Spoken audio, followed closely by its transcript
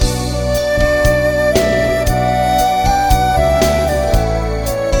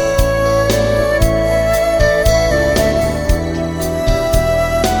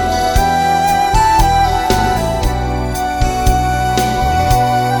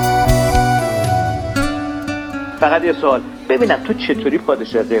فقط یه سوال، ببینم تو چطوری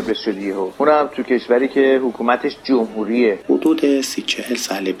پادشاه قبرس شدی؟ اونم تو کشوری که حکومتش جمهوریه. حدود 30-40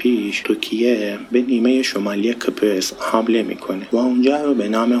 سال پیش ترکیه به نیمه شمالی قبرس حمله میکنه و اونجا رو به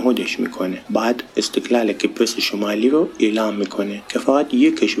نام خودش میکنه. بعد استقلال قبرس شمالی رو اعلام میکنه که فقط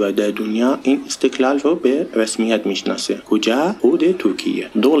یک کشور در دنیا این استقلال رو به رسمیت میشناسه. کجا؟ خود ترکیه.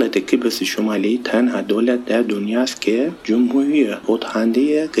 دولت قبرس شمالی تنها دولت در دنیاست که جمهوری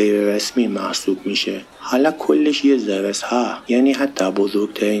خودخوانده غیر رسمی محسوب میشه. حالا کلش یه ذره ها، یعنی حتی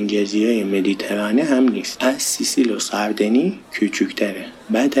بزرگترین جزیره مدیترانه هم نیست. از سیسیل و ساردینی کوچکتره.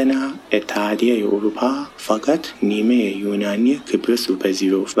 بعدنا اتحادیه اروپا فقط نیمه یونانی قبرس رو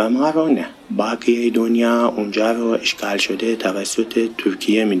پذیرفت و ما رو نه. باقی دنیا اونجا رو اشغال شده توسط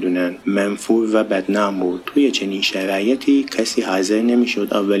ترکیه میدونن. منفور و بدنام بود. توی چنین شرایطی کسی حاضر نمیشد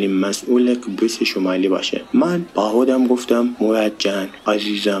اولین مسئول قبرس شمالی باشه. من با خودم گفتم مراد جان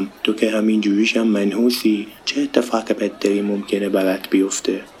عزیزم، تو که همین جوریشم منحوسی، چه اتفاق بدتری ممکنه برات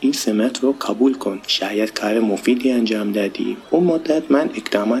بیفته؟ این سمت رو قبول کن. شاید کار مفیدی انجام دادی. اون مدت من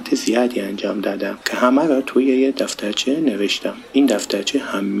اقدامات زیادی انجام دادم که همه را توی یه دفترچه نوشتم. این دفترچه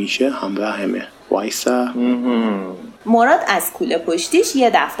همیشه همراهمه. وایسا. مراد از کوله پشتیش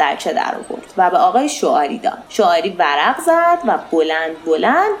یه دفترچه در آورد و به آقای شعاری داد. شعاری ورق زد و بلند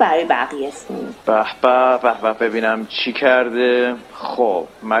بلند برای بقیه خوند. به به ببینم چی کرده. خب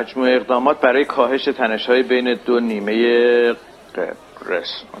مجموع اقدامات برای کاهش تنش‌های بین دو نیمه قبرس.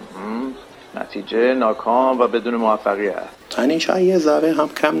 نتیجه ناکام و بدون موفقیت. تنش‌های یه ذره هم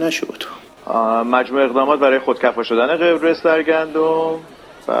کم نشد. مجموع اقدامات برای خودکفا شدن قبرس در گندم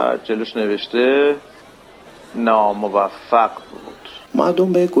و جلوش نوشته ناموفق بود.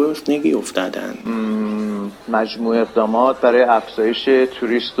 مردم به گرسنگی افتادن. مجموع اقدامات برای افزایش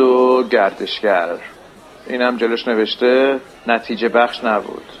توریست و گردشگر. این هم جلوش نوشته نتیجه بخش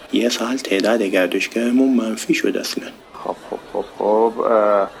نبود. یه سال تعداد گردشگرمون منفی شد اصلا. خب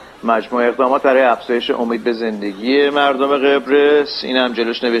مجموع اقدامات برای افزایش امید به زندگی مردم قبرس. این هم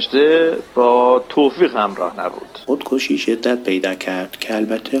جلوش نوشته با توفیق همراه نبود. خودکشی شدت پیدا کرد که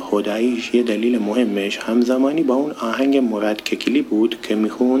البته خداییش یه دلیل مهمش همزمانی با اون آهنگ مراد ککلی بود که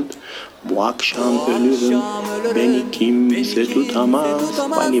میخوند bu akşam ölürüm beni kimse tutamaz.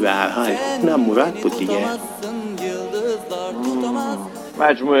 ولی به هر حال اونم مراد بود دیگه.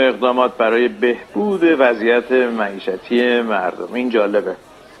 مجموع اقدامات برای بهبود وضعیت معیشتی مردم. این جالبه.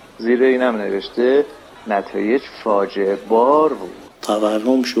 زیر اینم نوشته نتایج فاجعه بار بود.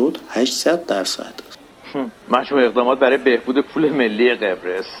 تورم شد 800%. مجموع اقدامات برای بهبود پول ملی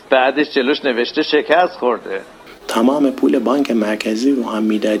قبرس. بعدش جلوش نوشته شکست خورده. تمام پول بانک مرکزی رو هم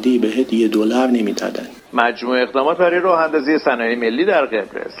میدادی بهت $1 نمیدادن. مجموع اقدامات برای راه اندازی صنایع ملی در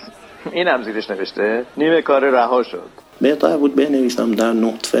قبرس. این هم زیرش نوشته نیمه کار رها شد. بهتر بود بنویسم در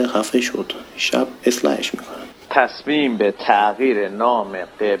نطفه خفه شد. شب اصلاحش میکنم. تصمیم به تغییر نام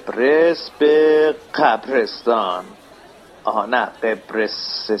قبرس به قبرستان. نه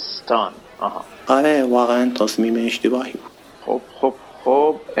قبرسستان. آره واقعا تصمیم اشتباهی بود.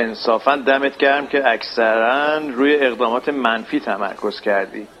 خب انصافا دمت گرم که اکثرا روی اقدامات منفی تمرکز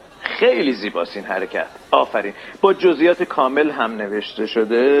کردی. خیلی زیباست این حرکت. آفرین. با جزئیات کامل هم نوشته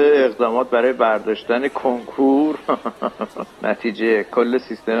شده. اقدامات برای برداشتن کنکور. نتیجه کل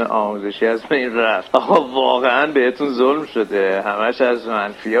سیستم آموزشی از بین رفت. واقعا بهتون ظلم شده. همش از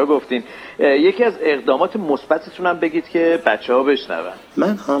منفیا گفتین. یکی از اقدامات مثبتتون هم بگید که بچه‌ها بشنون.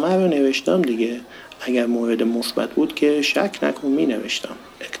 من همه رو نوشتم دیگه. اگر مورد مثبت بود که شک نکن می نوشتم.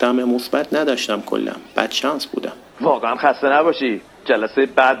 اقدام مثبت نداشتم کلا. بد شانس بودم. واقعا خسته نباشی. جلسه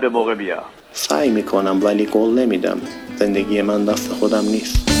بعد به موقع بیا. سعی میکنم ولی قول نمیدم. زندگی من دست خودم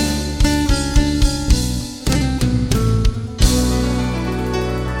نیست.